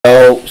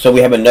so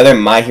we have another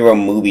My Hero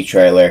movie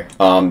trailer.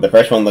 The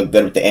first one looked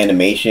good with the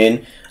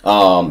animation.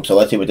 So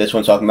let's see what this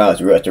one's talking about.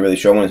 It's a really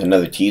short one. It's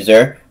another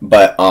teaser.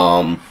 But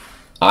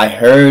I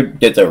heard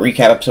there's a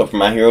recap episode for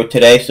My Hero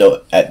today.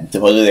 So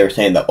supposedly they were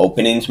saying the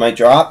openings might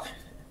drop.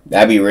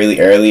 That'd be really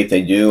early if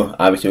they do.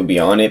 Obviously we'll be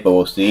on it, but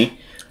we'll see.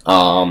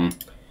 But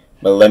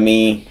let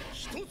me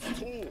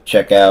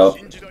check out.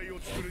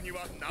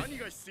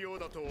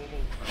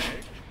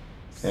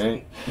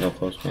 Okay, no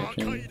close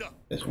connection.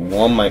 This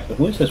Walmart.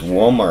 Who is this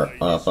Walmart?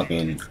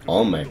 Fucking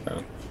All Might,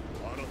 bro.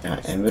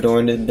 Got Envidor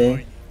in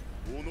today.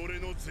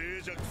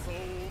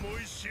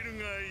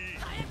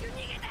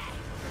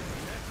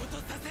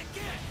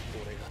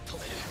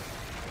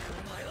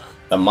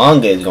 The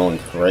manga is going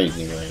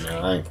crazy right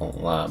now. I ain't gonna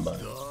lie,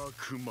 but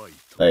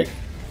like,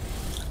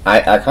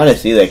 I kind of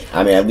see, like,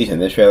 I mean, at least in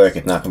this trailer, like,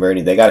 it's not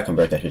converting. They gotta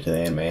convert that shit to the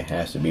anime. It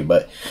has to be.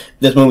 But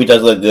this movie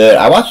does look good.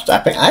 I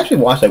actually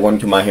watched like 1 or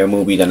 2 My Hero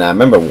movies, and I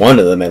remember one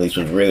of them at least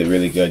was really,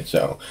 really good.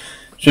 So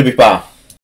should be fine.